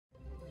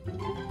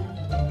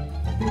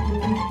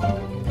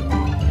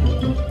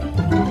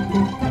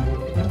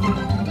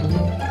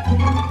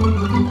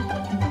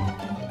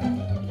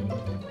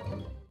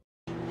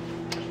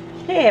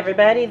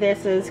everybody,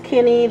 this is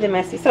Kenny the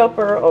Messy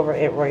Soaper over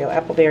at Royal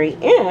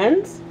Appleberry,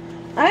 and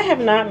I have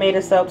not made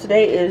a soap.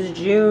 Today is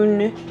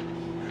June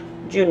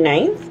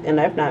 9th,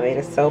 and I've not made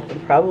a soap in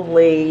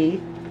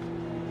probably,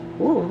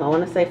 I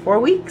want to say 4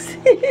 weeks.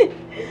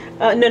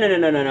 No,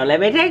 let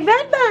me take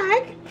that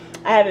back.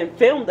 I haven't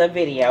filmed a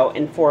video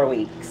in 4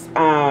 weeks.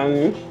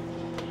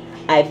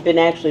 I've been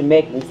actually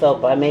making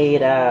soap. I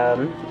made,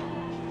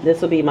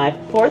 this will be my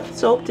 4th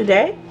soap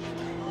today.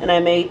 And I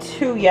made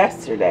 2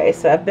 yesterday,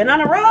 so I've been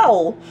on a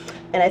roll.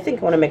 And I think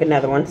I want to make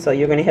another one, so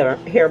you're going to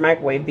hear a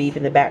microwave beep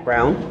in the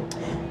background.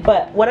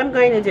 But what I'm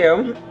going to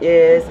do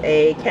is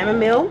a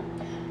chamomile.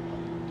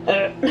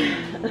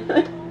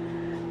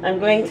 I'm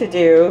going to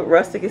do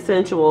Rustic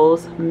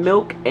Escentuals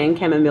milk and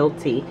chamomile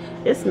tea.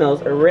 It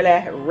smells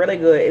really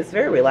good. It's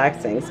very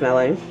relaxing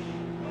smelling.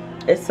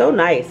 It's so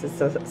nice. It's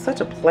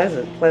such a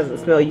pleasant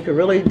smell. You can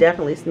really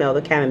definitely smell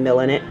the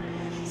chamomile in it.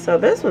 So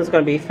this one's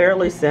going to be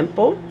fairly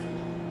simple.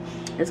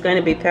 It's going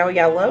to be pale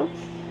yellow,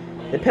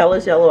 the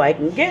palest yellow I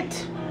can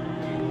get.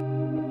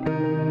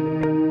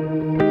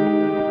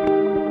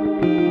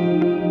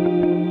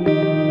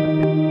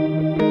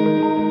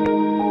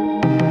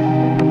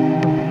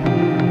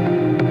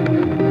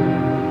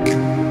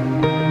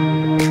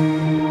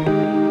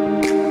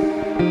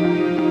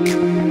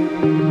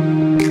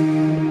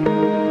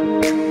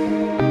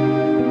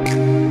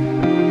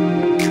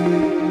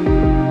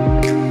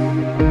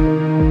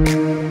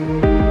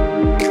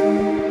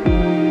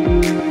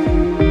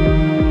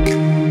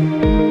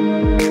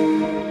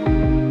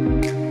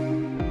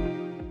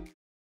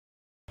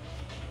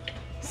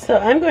 So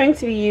I'm going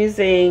to be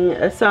using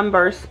a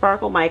Sunburst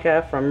Sparkle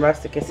Mica from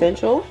Rustic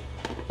Essential,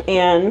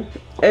 and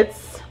I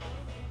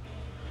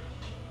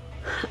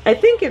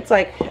think it's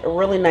like a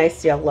really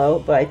nice yellow,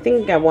 but I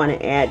think I want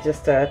to add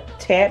just a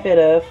tad bit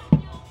of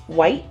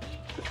white,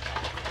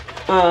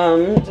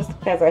 just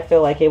because I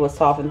feel like it will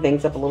soften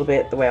things up a little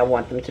bit the way I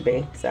want them to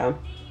be. So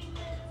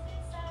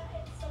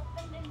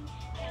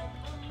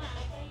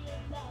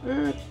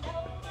I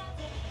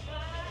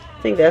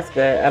think that's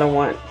good. I don't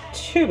want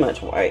too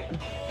much white.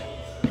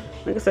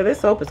 Like I said, this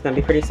soap is going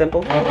to be pretty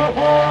simple.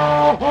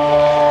 But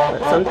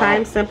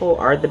sometimes simple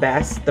are the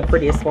best, the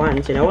prettiest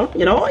ones, you know?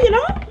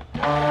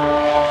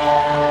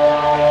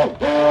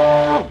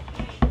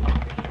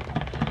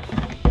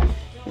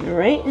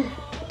 Alright,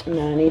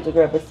 now I need to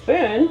grab a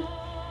spoon.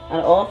 Out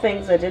of all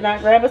things, I did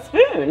not grab a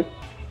spoon.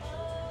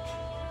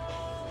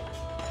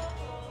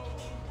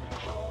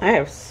 I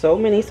have so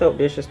many soap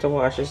dishes to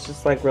wash, it's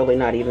just like really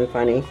not even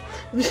funny.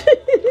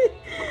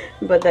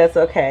 But that's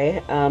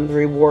okay. The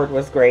reward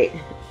was great,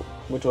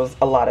 which was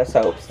a lot of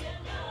soaps.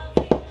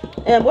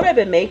 And what I've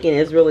been making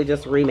is really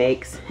just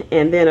remakes.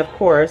 And then of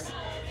course,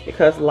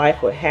 because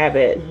life would have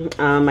it,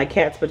 my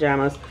cat's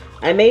pajamas,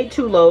 I made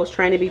 2 loaves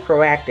trying to be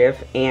proactive,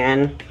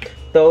 and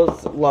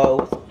those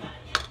loaves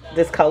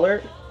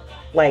discolored.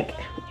 Like,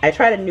 I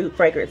tried a new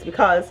fragrance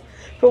because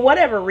for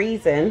whatever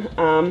reason,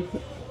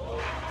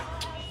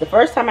 the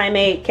first time I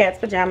made cat's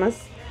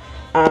pajamas,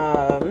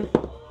 and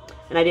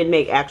I didn't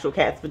make actual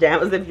cat's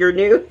pajamas if you're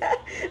new.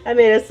 I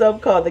made a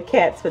soap called the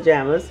Cat's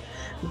Pajamas.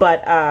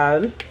 But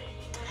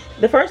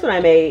the first one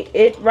I made,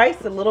 it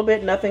riced a little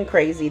bit, nothing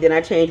crazy. Then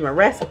I changed my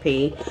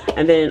recipe,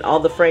 and then all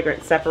the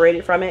fragrance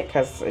separated from it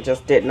because it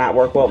just did not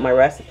work well with my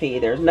recipe.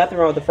 There's nothing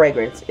wrong with the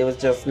fragrance. It was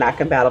just not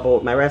compatible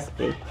with my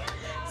recipe.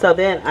 So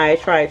then I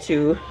tried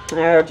to,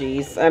 oh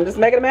geez, I'm just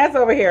making a mess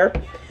over here.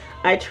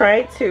 I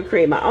tried to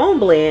create my own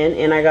blend,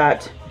 and I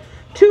got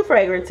 2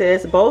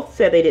 fragrances. Both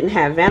said they didn't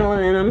have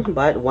vanilla in them,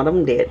 but one of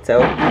them did. So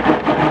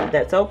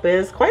that soap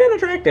is quite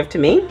unattractive to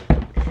me.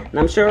 And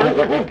I'm sure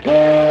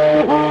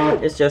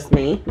it's just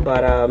me,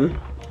 but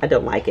I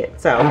don't like it.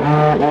 So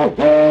I'm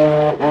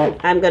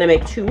going to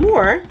make 2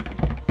 more.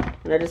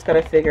 And I just got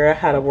to figure out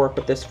how to work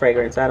with this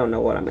fragrance. I don't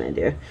know what I'm going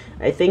to do.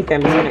 I think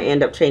I'm just going to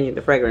end up changing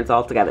the fragrance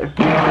altogether.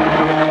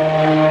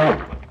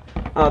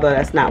 Although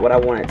that's not what I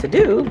wanted to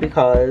do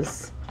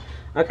because,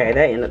 okay,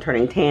 that ended up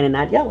turning tan and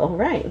not yellow.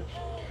 Right.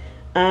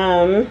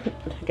 I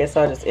guess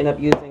I'll just end up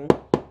using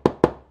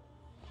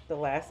the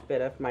last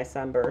bit of my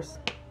Sunburst.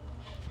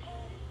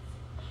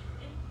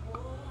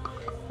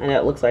 I know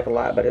it looks like a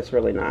lot, but it's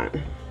really not.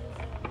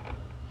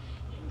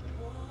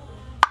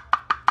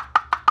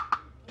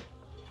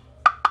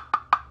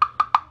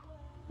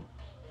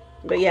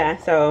 But yeah,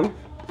 so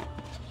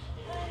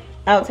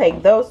I'll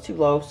take those 2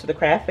 loaves to the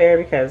craft fair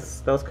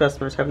because those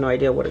customers have no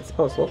idea what it's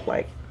supposed to look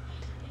like.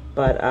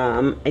 But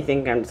I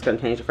think I'm just going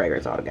to change the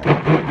fragrance altogether.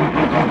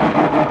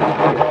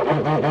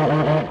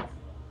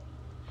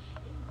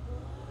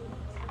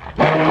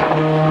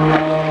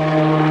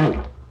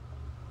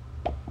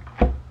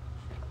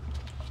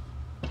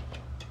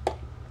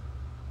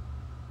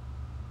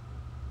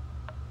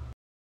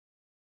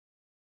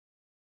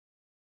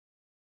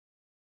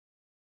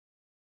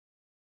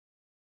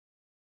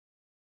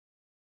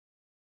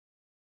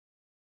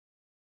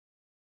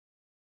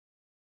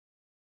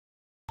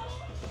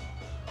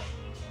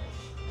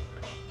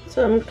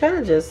 So I'm kind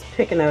of just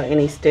picking out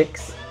any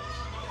sticks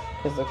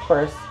because of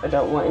course I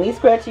don't want any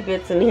scratchy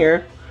bits in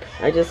here.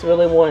 I just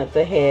really wanted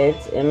the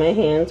heads, and my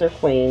hands are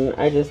clean.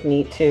 I just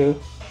need to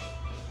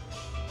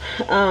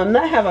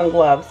not have on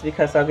gloves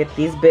because I'll get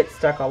these bits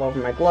stuck all over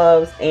my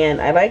gloves,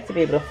 and I like to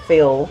be able to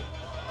feel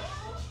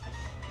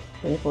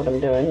what I'm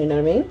doing, you know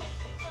what I mean?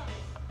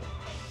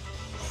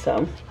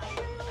 So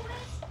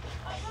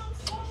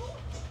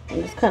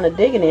I'm just kind of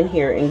digging in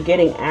here and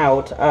getting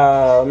out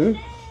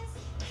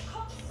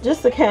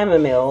just the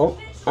chamomile,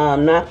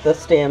 not the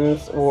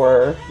stems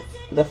or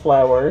the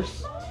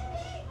flowers,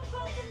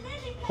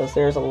 because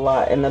there's a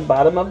lot in the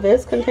bottom of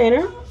this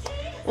container.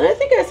 And I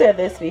think I said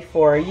this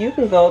before, you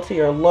can go to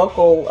your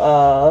local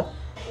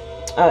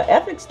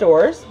ethnic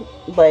stores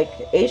like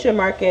Asian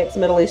markets,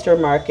 Middle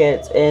Eastern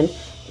markets, and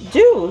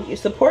you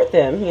support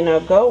them. You know,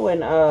 go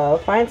and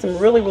find some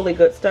really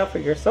good stuff for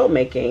your soap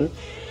making.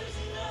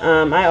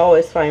 I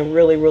always find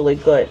really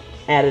good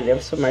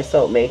additives for my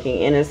soap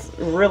making, and it's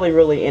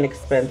really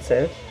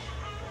inexpensive.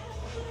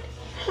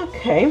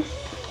 Okay,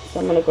 so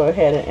I'm gonna go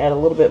ahead and add a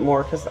little bit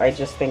more because I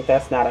just think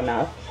that's not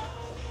enough.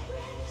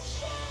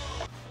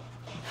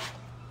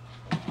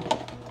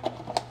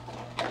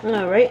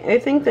 Alright, I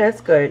think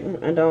that's good.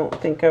 I don't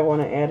think I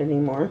want to add any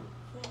more.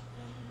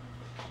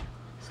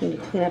 Just need to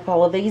clean up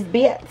all of these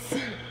bits.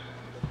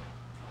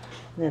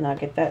 Then I'll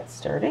get that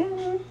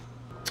started.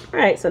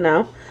 Alright, so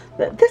now,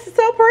 this is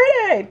so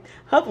pretty!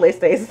 Hopefully it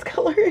stays this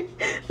color.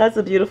 That's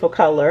a beautiful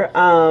color.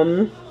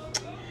 I'm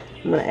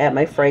going to add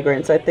my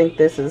fragrance. I think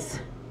this is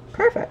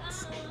perfect.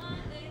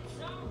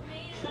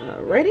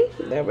 Alrighty,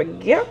 there we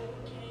go.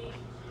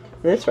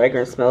 This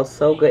fragrance smells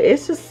so good.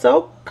 It's just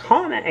so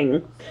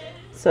calming.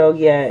 So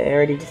yeah, I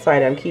already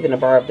decided I'm keeping a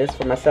bar of this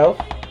for myself.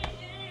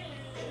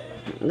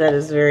 That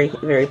is very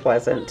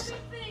pleasant.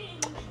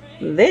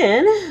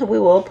 Then we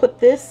will put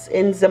this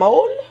in the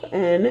mold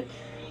and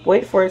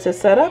wait for it to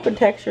set up and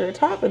texture the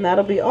top, and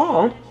that'll be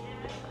all.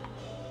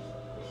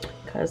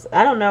 Because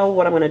I don't know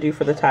what I'm going to do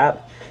for the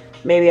top.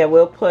 Maybe I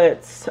will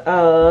put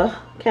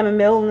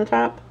chamomile on the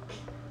top.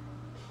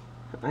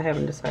 I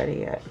haven't decided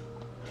yet.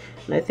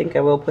 And I think I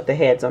will put the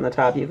heads on the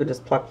top. You can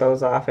just pluck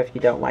those off if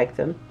you don't like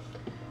them.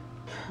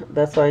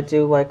 That's why I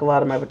do like a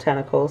lot of my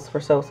botanicals for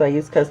soaps I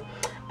use, because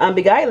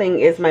Beguiling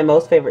is my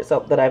most favorite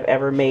soap that I've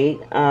ever made.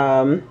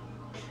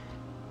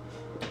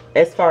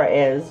 As far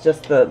as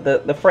just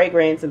the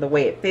fragrance and the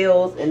way it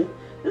feels and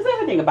just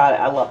everything about it,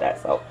 I love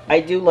that soap.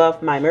 I do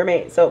love my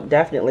mermaid soap,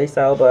 definitely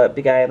so, but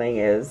Beguiling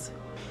is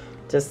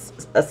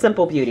just a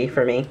simple beauty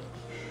for me.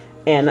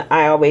 And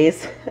I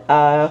always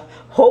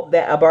hope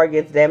that a bar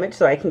gets damaged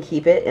so I can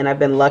keep it, and I've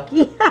been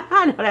lucky.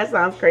 I know that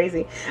sounds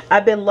crazy.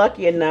 I've been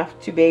lucky enough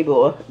to be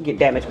able to get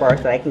damaged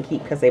bars that I can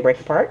keep because they break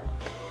apart.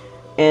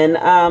 And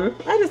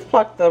I just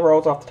pluck the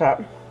rolls off the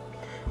top.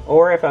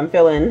 Or if I'm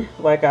feeling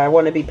like I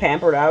want to be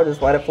pampered, I'll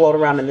just let it float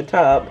around in the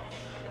tub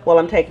while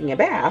I'm taking a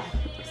bath.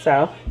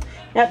 So,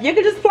 yep, you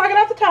can just pluck it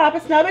off the top.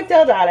 It's no big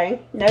deal, darling.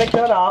 No big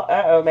deal at all.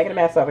 Uh-oh, making a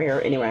mess over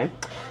here. Anyway,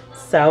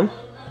 so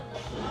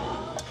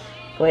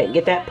go ahead and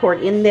get that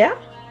poured in there.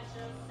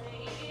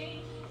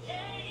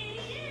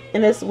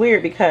 And it's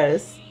weird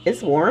because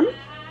it's warm.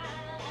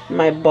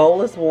 My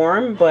bowl is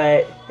warm,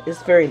 but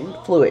it's very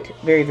fluid.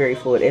 Very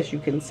fluid, as you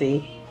can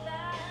see.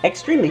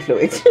 Extremely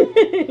fluid.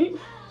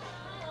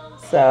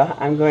 So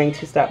I'm going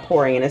to stop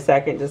pouring in a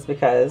second just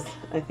because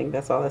I think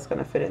that's all that's going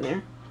to fit in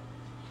there.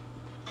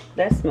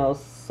 That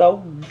smells so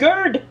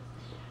good.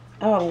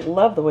 Oh, I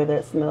love the way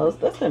that smells.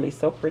 That's going to be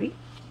so pretty.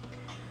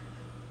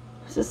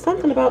 It's just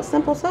something about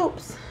simple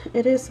soaps.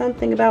 It is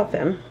something about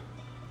them.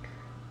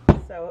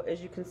 So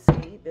as you can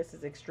see, this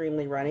is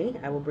extremely runny.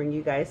 I will bring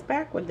you guys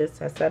back when this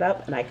has set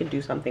up and I can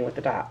do something with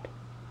the top.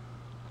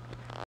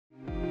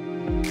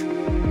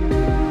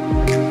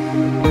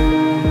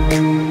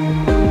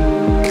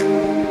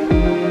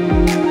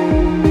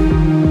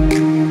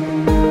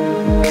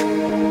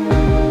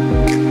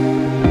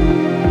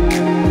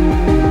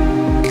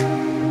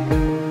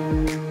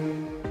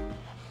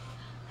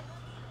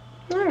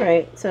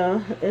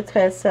 So it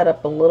has set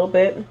up a little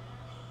bit.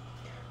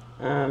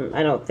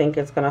 I don't think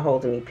it's going to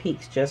hold any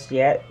peaks just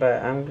yet,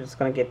 but I'm just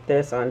going to get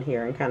this on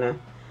here and kind of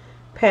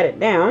pat it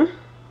down.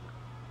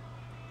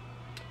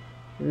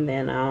 And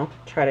then I'll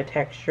try to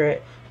texture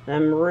it.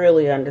 I'm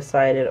really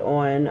undecided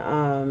on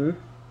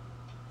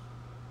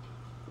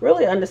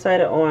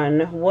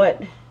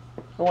what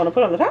I want to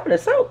put on the top of the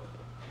soap.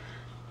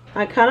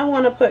 I kind of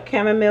want to put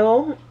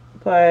chamomile,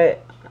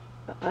 but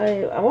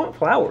I want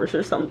flowers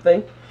or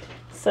something.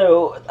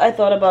 So I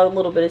thought about a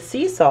little bit of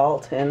sea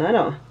salt, and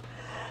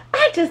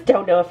I just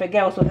don't know if it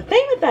goes with the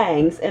theme of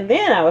things. And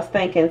then I was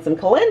thinking some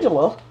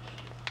calendula,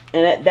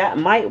 and that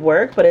might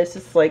work, but it's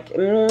just like,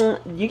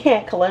 you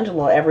can't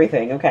calendula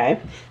everything, okay?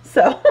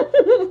 So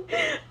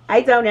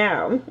I don't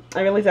know.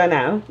 I really don't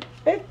know.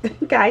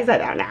 Guys, I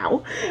don't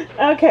know.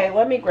 Okay,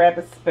 let me grab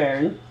a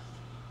spoon.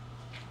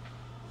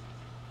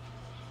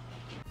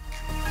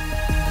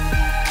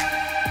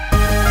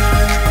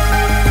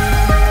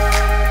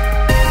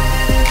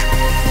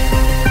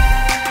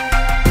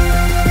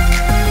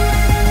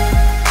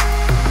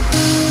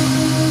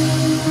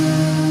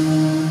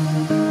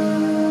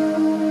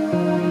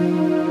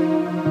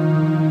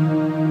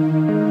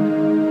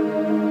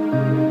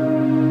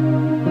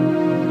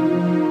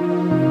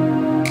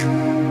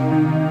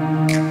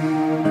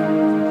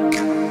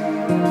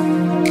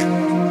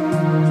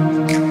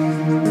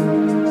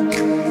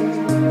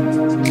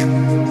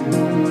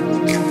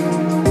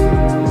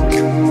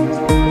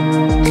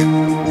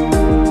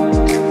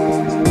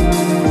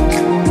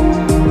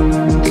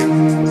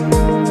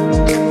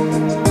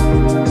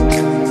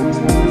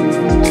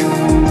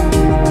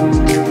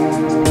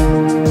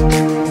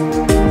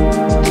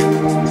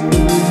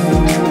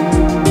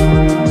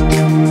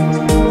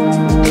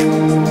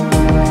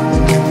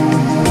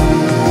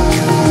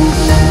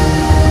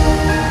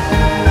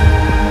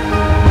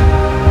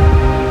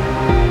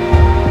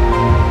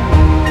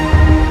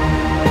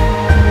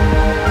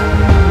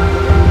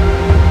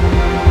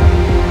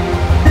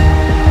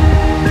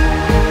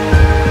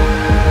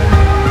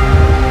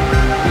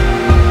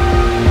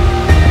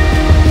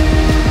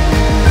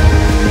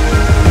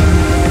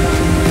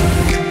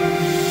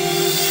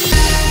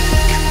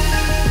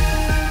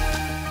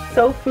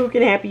 spook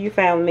and happy you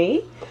found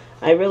me.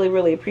 I really,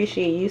 really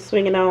appreciate you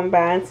swinging on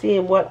by and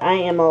seeing what I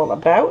am all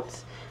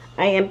about.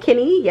 I am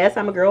Kenny. Yes,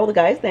 I'm a girl. The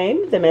guy's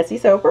name, the Messy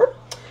Soaper.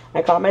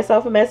 I call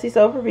myself a Messy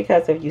Soaper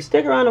because if you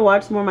stick around and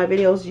watch more of my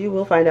videos, you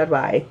will find out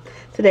why.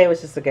 Today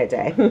was just a good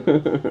day.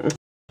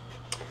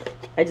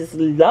 I just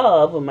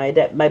love when my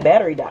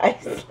battery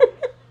dies.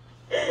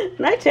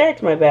 And I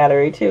checked my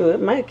battery too.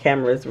 My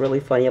camera is really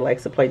funny. It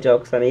likes to play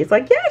jokes on me. It's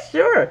like, yeah,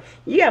 sure.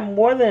 You got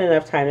more than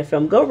enough time to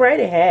film. Go right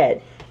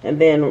ahead. And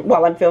then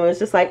while I'm filming, it's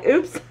just like,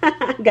 oops,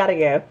 gotta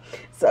go.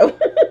 So,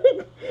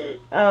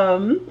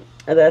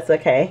 that's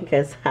okay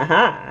because,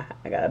 haha,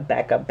 I got a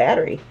backup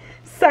battery.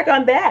 Suck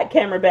on that,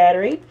 camera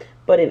battery.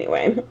 But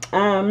anyway,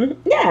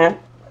 yeah,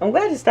 I'm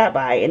glad you stopped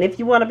by. And if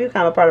you want to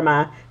become a part of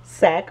my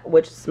SAC,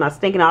 which is my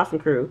Stinking Awesome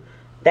crew,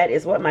 that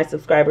is what my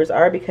subscribers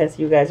are because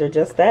you guys are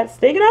just that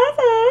stinking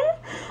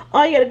awesome.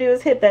 All you gotta do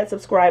is hit that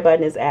subscribe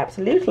button. It's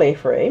absolutely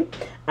free.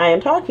 I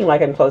am talking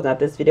like I'm closing out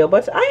this video,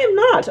 but I am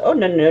not. Oh,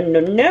 no, no, no,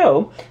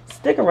 no.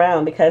 Stick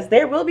around because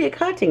there will be a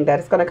cutting that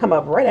is going to come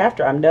up right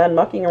after I'm done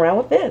mucking around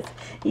with this.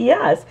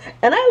 Yes.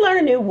 And I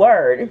learned a new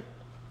word.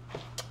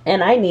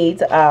 And I need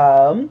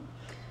to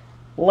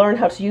learn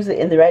how to use it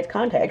in the right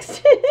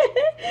context.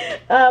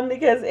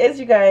 Because as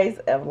you guys,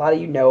 a lot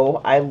of you know,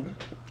 I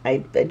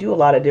do a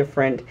lot of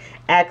different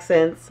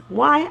accents.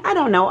 Why? I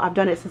don't know. I've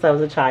done it since I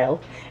was a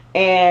child.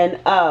 And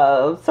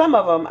some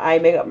of them I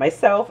make up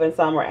myself and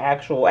some are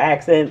actual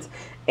accents.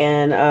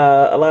 And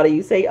a lot of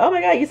you say, oh my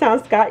God, you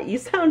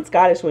sound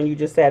Scottish when you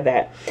just said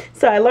that.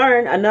 So I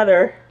learned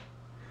another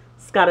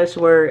Scottish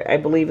word, I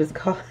believe is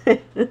called,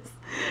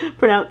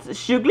 pronounced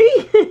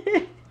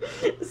shugly.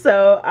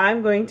 So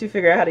I'm going to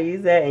figure out how to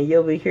use that and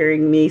you'll be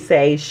hearing me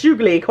say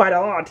shugly quite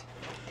a lot.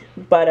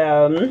 But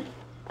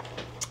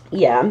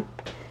yeah.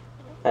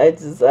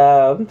 It's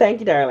thank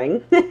you,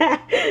 darling,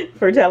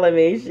 for telling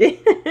me.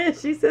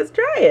 She says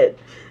try it,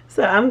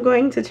 so I'm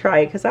going to try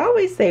it because I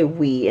always say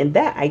we, and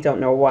that I don't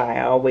know why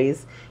I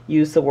always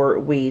use the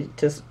word we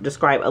to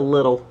describe a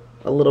little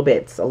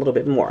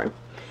bit more.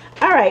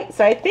 All right,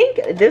 so I think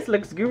this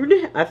looks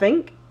good. I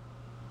feel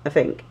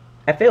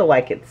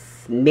like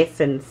it's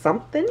missing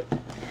something.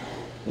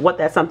 What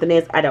that something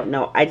is, I don't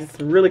know. I just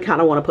really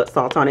kind of want to put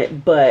salt on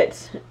it,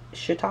 but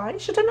should I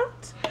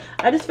not?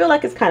 I just feel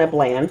like it's kind of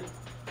bland.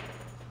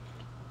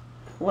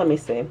 Let me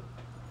see.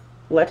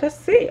 Let us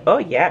see. Oh,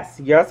 yes.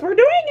 Yes, we're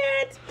doing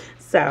it.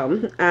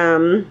 So,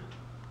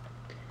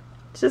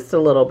 just a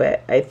little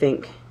bit, I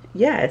think.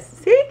 Yes.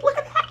 See? Look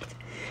at that.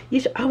 You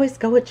should always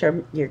go with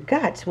your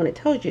gut when it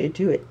tells you to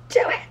do it.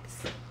 Do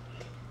it.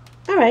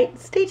 All right.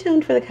 Stay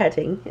tuned for the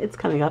cutting. It's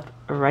coming up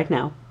right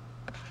now.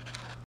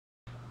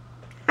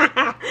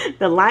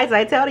 The lies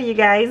I tell to you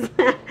guys.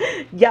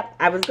 Yep.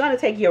 I was going to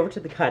take you over to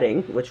the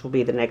cutting, which will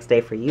be the next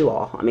day for you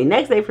all. I mean,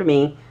 next day for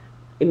me.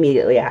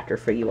 Immediately after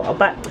for you all,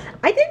 but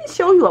I didn't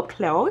show you up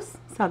close,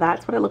 so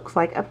that's what it looks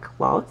like up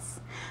close.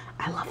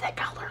 I love that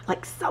color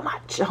like so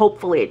much.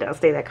 Hopefully it does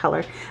stay that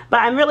color, but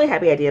I'm really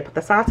happy I did put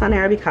the sauce on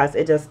there because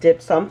it just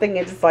did something.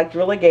 It just like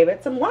really gave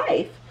it some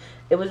life.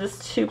 It was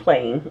just too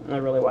plain. It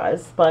really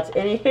was. But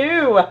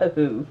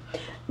anywho,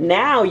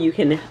 now you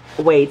can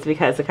wait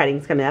because the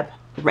cutting's coming up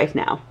right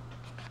now.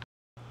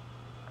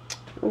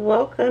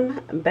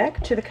 Welcome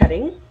back to the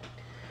cutting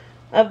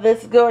of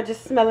this gorgeous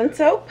smelling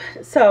soap.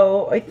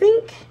 So I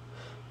think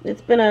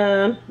it's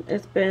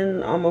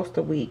been almost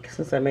a week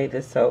since I made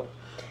this soap,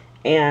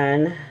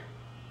 and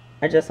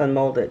I just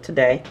unmolded it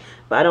today,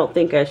 but I don't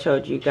think I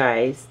showed you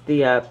guys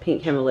the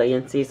pink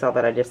Himalayan sea salt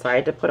that I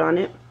decided to put on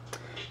it.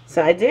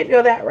 So I did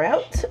go that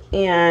route,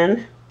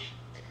 and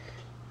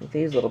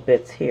these little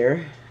bits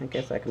here, I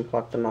guess I can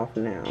pluck them off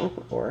now,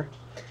 or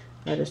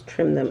I'll just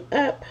trim them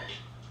up.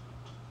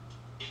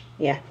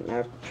 Yeah,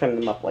 I'll trim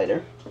them up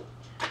later.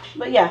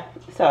 But yeah,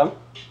 so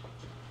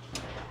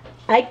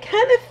I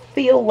kind of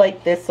feel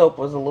like this soap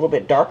was a little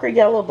bit darker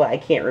yellow, but I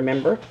can't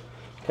remember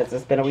because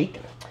it's been a week.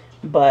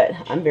 But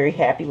I'm very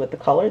happy with the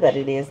color that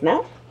it is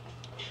now.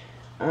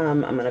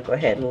 I'm going to go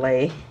ahead and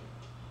lay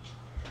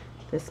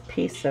this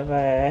piece of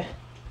a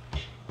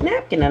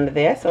napkin under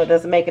there so it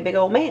doesn't make a big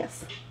old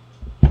mess.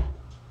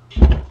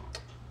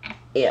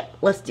 Yeah,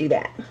 let's do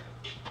that.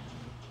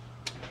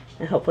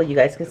 And hopefully you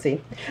guys can see.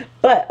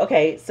 But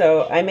okay,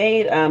 so I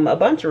made a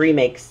bunch of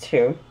remakes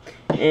too.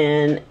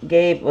 And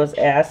Gabe was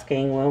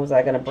asking when was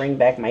I going to bring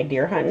back my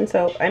deer hunting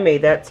soap. I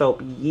made that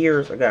soap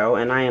years ago,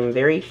 and I am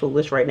very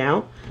foolish right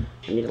now.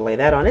 I need to lay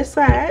that on his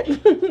side.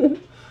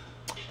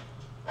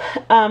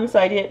 So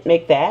I did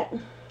make that.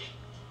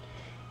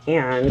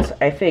 And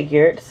I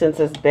figured since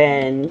it's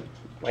been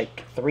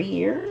like 3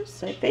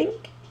 years, I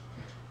think,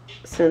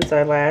 since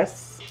I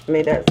last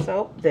made that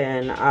soap,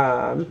 then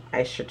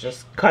I should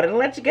just cut it and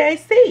let you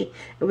guys see,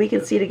 and we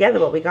can see together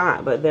what we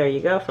got. But there you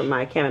go, from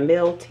my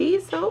chamomile tea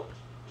soap.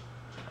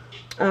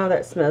 Oh,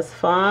 that smells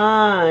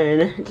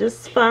fun,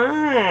 just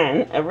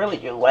fun. I really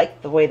do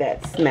like the way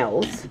that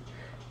smells.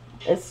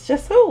 It's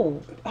just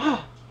so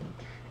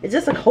it's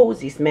just a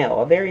cozy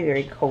smell, a very,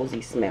 very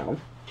cozy smell.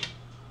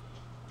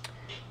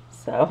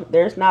 So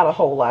there's not a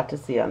whole lot to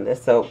see on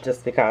this soap,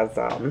 just because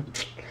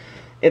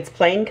It's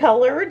plain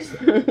colored.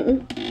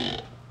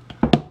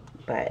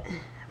 But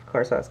of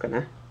course I was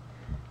gonna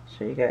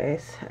show you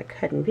guys a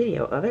cutting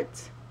video of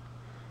it.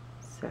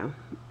 So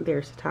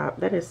there's the top.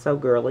 That is so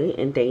girly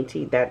and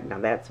dainty. Now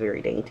that's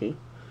very dainty.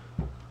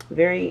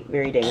 Very,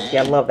 very dainty.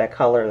 I love that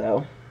color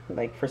though.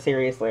 Like, for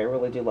seriously, I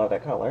really do love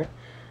that color.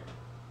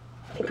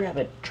 Grab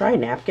a dry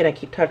napkin. I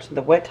keep touching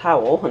the wet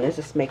towel and it's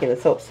just making the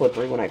soap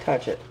slippery when I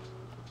touch it.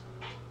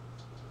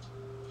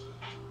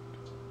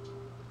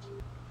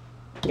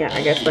 Yeah,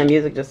 I guess my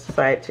music just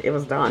decided it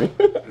was done.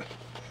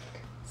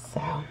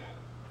 So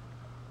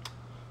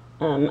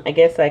I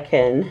guess I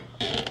can,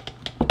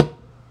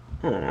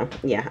 I don't know.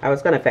 Yeah, I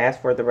was going to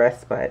fast forward the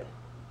rest, but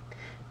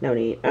no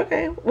need.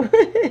 Okay.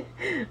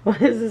 Why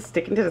is this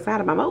sticking to the side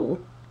of my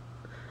mold?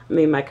 I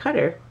mean, my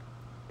cutter.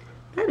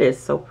 That is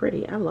so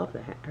pretty. I love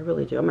that. I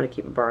really do. I'm going to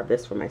keep a bar of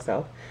this for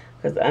myself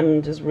because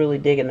I'm just really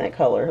digging that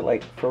color,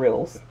 like, for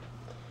reals.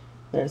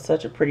 That is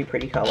such a pretty,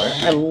 pretty color.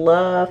 I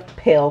love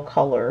pale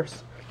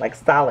colors, like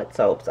solid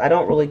soaps. I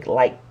don't really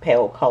like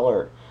pale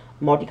colored,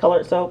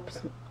 multicolored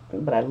soaps,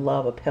 but I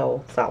love a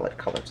pale solid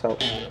colored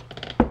soap.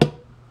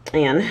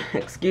 And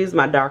excuse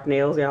my dark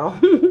nails, y'all.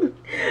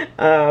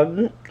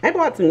 I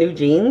bought some new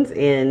jeans,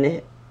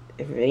 and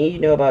if any of you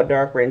know about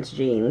dark rinse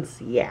jeans,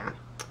 yeah.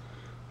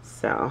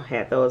 So I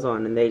had those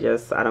on, and they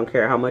just, I don't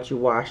care how much you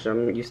wash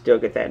them, you still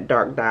get that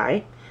dark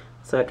dye.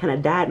 So it kind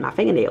of dyed my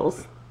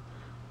fingernails,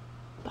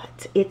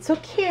 but it's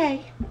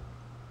okay.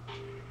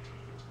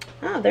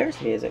 Oh,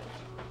 there's music.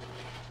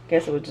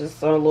 Guess it was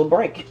just on a little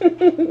break.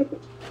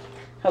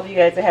 Hope you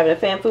guys are having a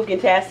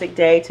fan-fucking-tastic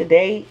day.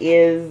 Today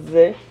is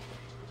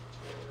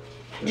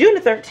June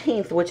the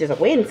 13th, which is a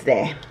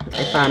Wednesday.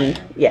 If I'm,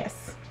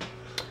 yes.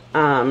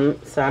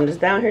 So I'm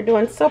just down here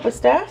doing soap and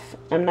stuff.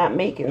 I'm not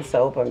making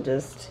soap. I'm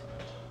just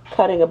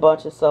cutting a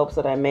bunch of soaps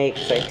that I make.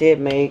 So I did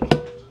make,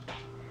 I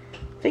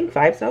think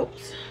 5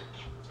 soaps.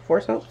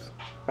 4 soaps?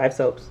 5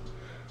 soaps.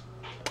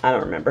 I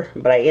don't remember.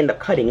 But I ended up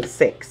cutting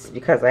 6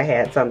 because I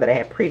had some that I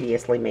had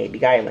previously made.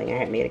 Beguiling I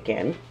had made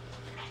again.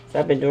 So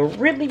I've been doing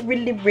really,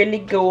 really, really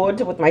good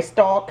with my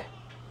stock.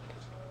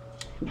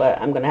 But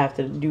I'm going to have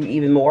to do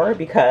even more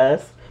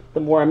because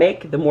the more I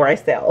make, the more I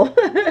sell.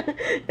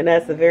 And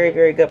that's a very,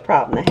 very good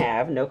problem to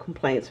have. No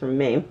complaints from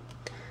me.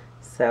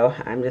 So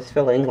I'm just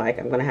feeling like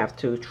I'm going to have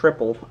to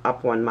triple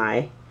up on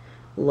my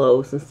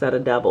lows instead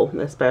of double,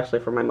 especially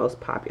for my most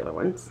popular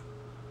ones.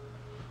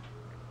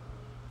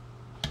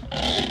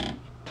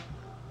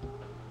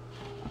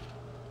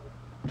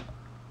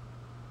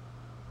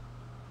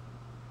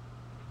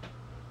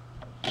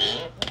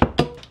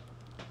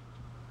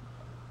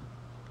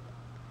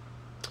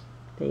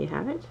 There you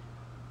have it.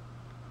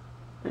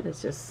 That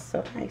is just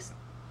so nice.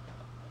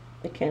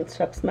 I can't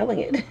stop smelling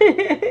it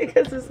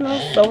because it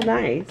smells so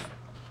nice.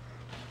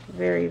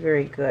 Very,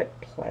 very good,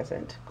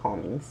 pleasant,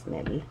 calming,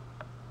 smelly.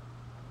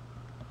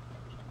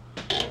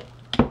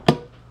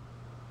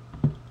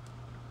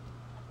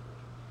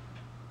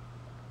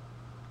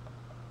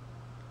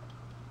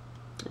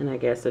 And I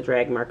guess the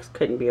drag marks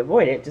couldn't be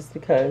avoided just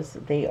because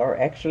they are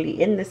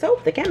actually in the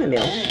soap, the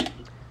chamomile.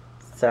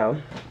 So,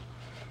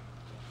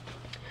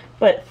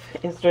 but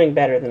it's doing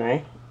better than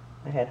I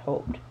had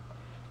hoped.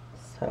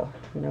 So,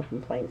 no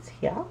complaints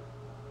here.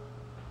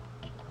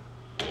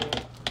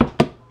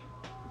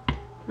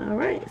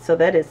 Alright, so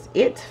that is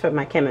it for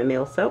my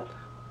chamomile soap.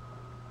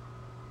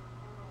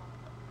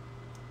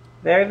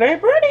 Very, very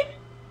pretty.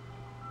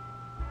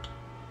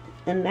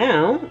 And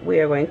now we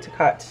are going to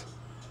cut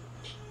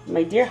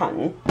my deer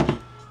hunting.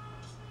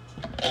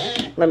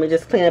 Let me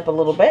just clean up a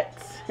little bit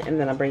and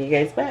then I'll bring you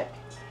guys back.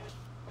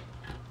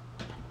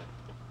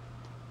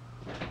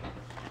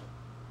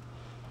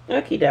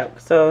 Okie doke,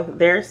 so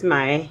there's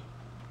my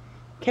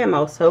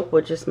camo soap,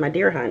 which is my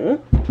deer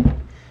hunting.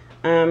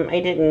 I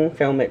didn't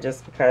film it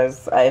just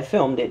because I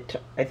filmed it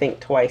I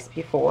think twice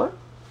before,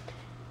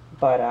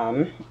 but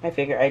I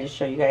figured I'd just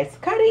show you guys the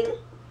cutting.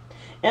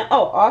 And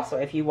oh, also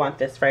if you want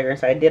this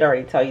fragrance, I did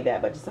already tell you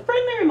that, but just a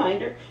friendly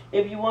reminder,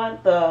 if you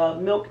want the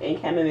milk and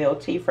chamomile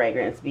tea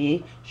fragrance,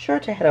 be sure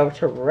to head over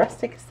to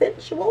Rustic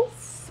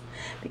Escentuals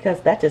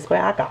because that is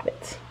where I got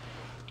it,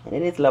 and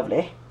it is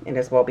lovely and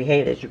it's well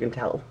behaved, as you can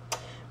tell.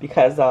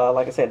 Because,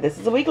 like I said, this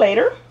is a week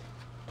later.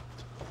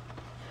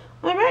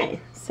 Alright,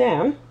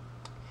 so,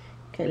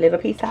 get a little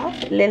piece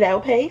off,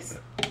 little piece.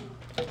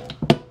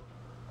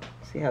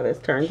 See how this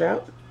turns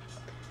out.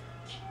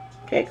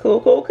 Okay,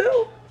 cool, cool,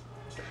 cool.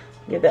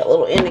 Give that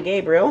little end to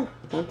Gabriel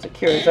once it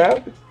cures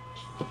out.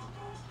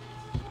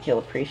 He'll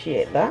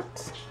appreciate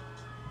that.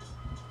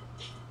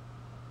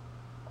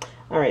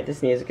 Alright,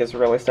 this music is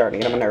really starting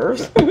to get on my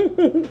nerves.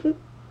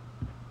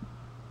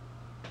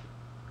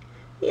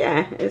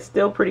 Yeah, it's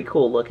still pretty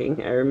cool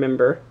looking. I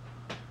remember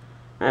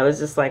I was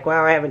just like,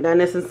 wow, I haven't done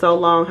this in so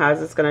long. How's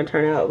this going to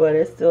turn out? But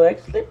it's still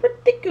actually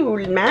pretty cool,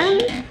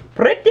 man.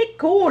 Pretty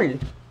cool.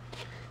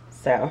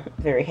 So,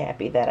 very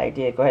happy that I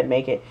did go ahead and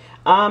make it.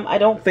 I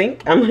don't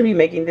think I'm going to be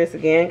making this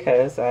again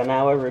because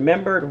now I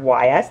remembered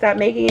why I stopped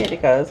making it,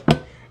 because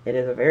it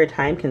is a very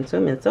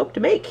time-consuming soap to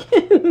make.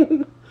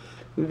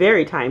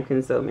 very time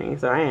consuming.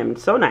 So I am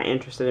so not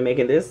interested in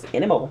making this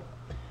anymore.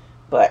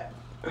 But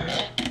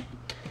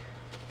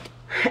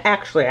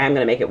actually, I'm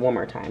going to make it one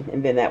more time.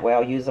 And then that way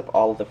I'll use up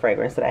all of the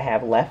fragrance that I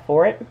have left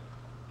for it.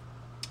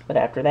 But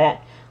after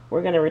that,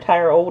 we're going to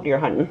retire old deer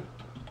hunting.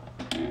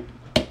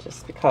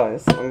 Just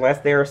because, unless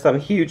there's some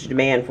huge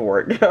demand for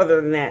it.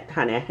 Other than that,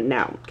 honey,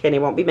 no. Kenny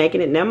won't be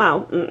making it no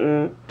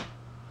more.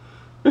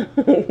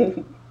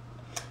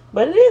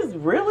 But it is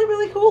really,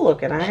 really cool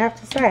looking, I have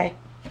to say.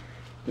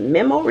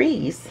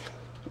 Memories.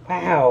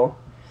 Wow.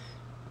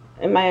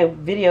 In my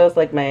videos,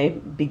 like my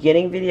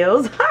beginning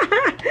videos,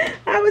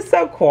 I was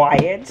so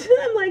quiet.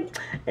 I'm like,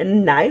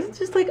 and nice,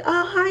 just like,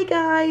 oh, hi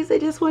guys, I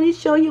just want to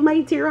show you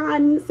my deer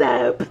hunting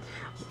soap.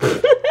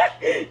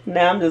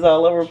 Now I'm just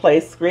all over the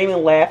place,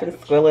 screaming, laughing,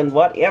 squealing,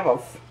 whatever.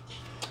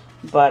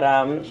 But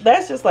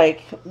that's just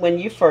like when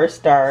you first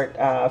start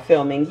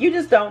filming, you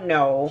just don't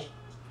know.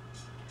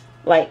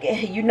 Like,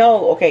 you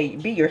know, okay,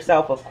 be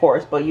yourself, of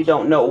course, but you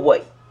don't know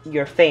what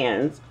your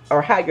fans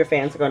or how your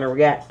fans are going to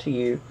react to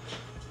you.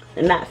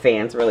 And not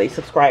fans, really,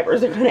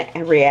 subscribers are going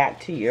to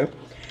react to you.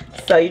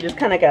 So you just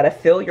kind of got to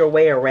feel your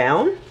way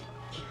around,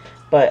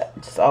 but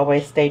just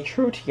always stay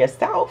true to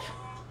yourself.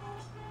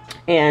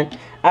 And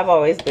I've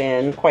always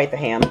been quite the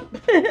ham.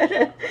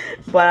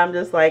 But I'm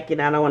just like, you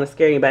know, I don't want to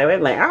scare anybody.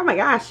 I'm like, oh my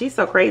gosh, she's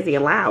so crazy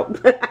and loud.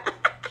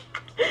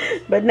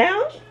 But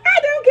now, I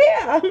don't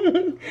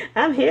care.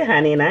 I'm here,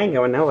 honey, and I ain't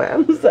going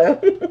nowhere. So,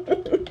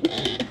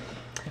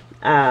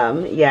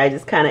 yeah, I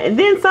just kind of, and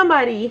then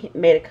somebody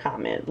made a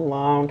comment a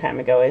long time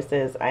ago. It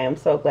says, I am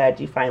so glad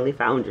you finally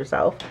found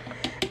yourself.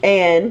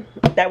 And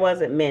that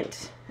wasn't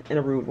meant in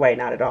a rude way,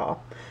 not at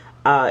all.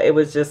 It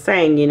was just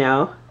saying, you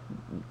know,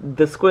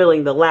 the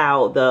squealing, the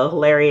loud, the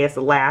hilarious,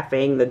 the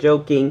laughing, the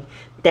joking,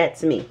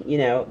 that's me. You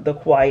know, the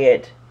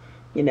quiet,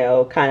 you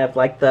know, kind of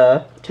like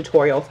the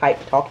tutorial type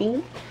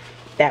talking.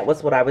 That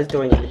was what I was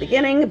doing in the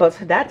beginning, but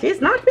that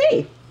is not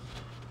me.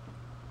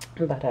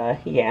 But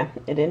yeah,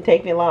 it didn't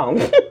take me long.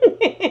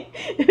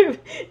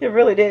 It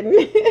really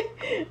didn't.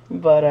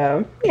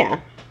 But yeah,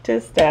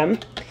 just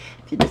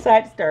if you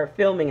decide to start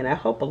filming, and I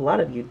hope a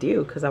lot of you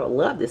do, because I would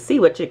love to see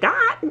what you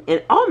got.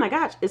 And oh my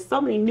gosh, it's so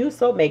many new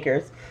soap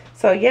makers.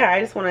 So yeah, I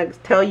just want to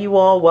tell you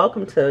all,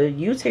 welcome to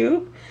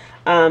YouTube.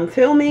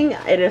 Filming,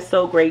 it is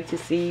so great to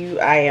see you.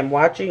 I am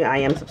watching, I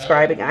am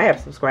subscribing. I have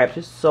subscribed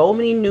to so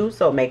many new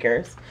soap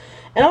makers.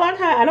 And a lot of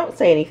times I don't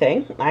say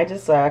anything. I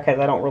just, because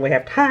I don't really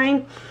have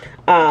time,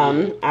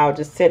 I'll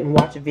just sit and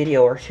watch a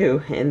video or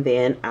two, and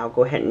then I'll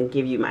go ahead and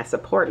give you my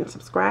support and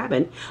subscribe,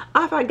 and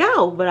off I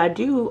go. But I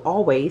do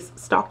always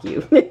stalk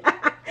you.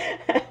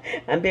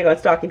 I'm big on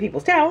stalking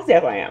people's channels.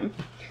 Yes, I am.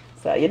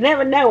 So you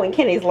never know when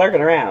Kenny's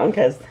lurking around,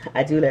 because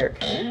I do lurk.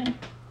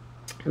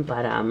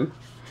 But,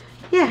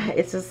 yeah,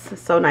 it's just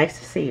so nice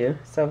to see you.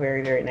 So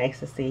very, very nice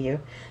to see you.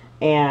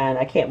 And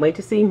I can't wait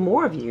to see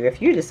more of you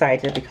if you decide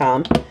to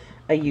become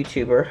a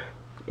YouTuber.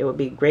 It would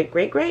be great,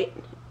 great, great.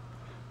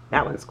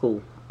 That one's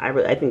cool.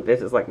 I think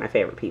this is like my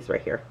favorite piece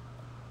right here.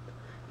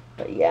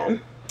 But yeah,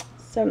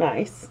 so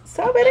nice,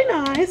 so very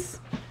nice.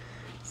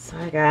 So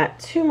I got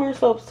 2 more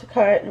soaps to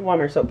cut and 1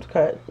 more soap to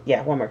cut.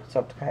 Yeah, 1 more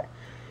soap to cut.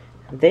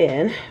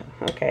 Then,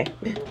 okay,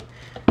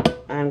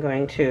 I'm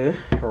going to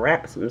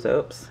wrap some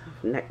soaps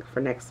for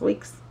next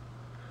week's,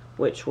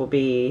 which will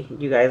be,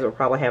 you guys will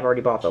probably have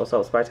already bought those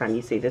soaps by the time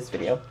you see this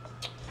video.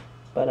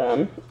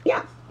 But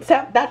yeah,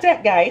 so that's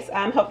it, guys.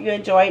 Hope you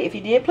enjoyed. If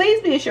you did,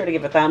 please be sure to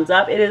give a thumbs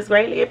up. It is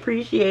greatly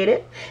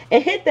appreciated.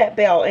 And hit that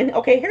bell. And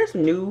okay, here's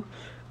some new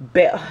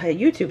bell.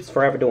 YouTube's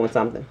forever doing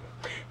something.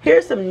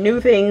 Here's some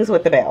new things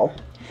with the bell.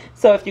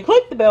 So if you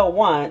click the bell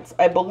once,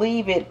 I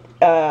believe it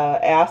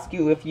asks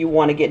you if you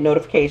want to get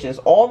notifications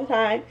all the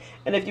time.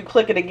 And if you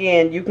click it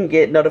again, you can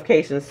get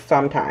notifications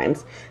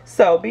sometimes.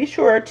 So be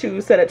sure to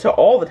set it to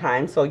all the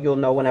time so you'll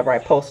know whenever I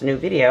post a new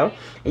video.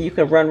 And you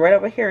can run right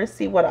over here and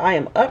see what I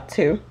am up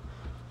to.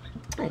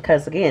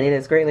 Because again, it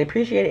is greatly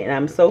appreciated. And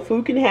I'm so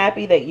freaking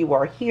happy that you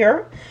are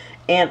here.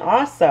 And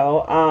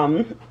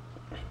also,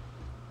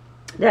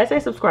 did I say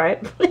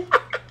subscribe?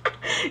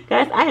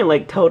 Guys, I am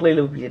like totally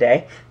loopy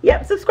today.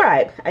 Yep,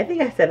 subscribe. I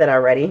think I said that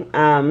already.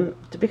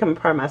 To become a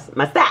part of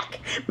my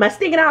stack. My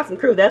stinking awesome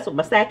crew. That's what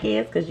my stack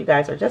is, because you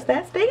guys are just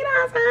that stinking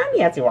awesome.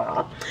 Yes, you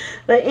are.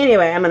 But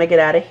anyway, I'm going to get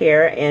out of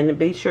here, and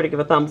be sure to give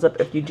a thumbs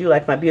up if you do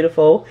like my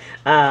beautiful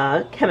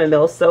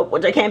chamomile soap,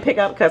 which I can't pick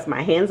up because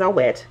my hands are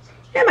wet.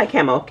 And my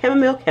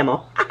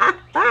chamomile.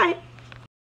 Bye.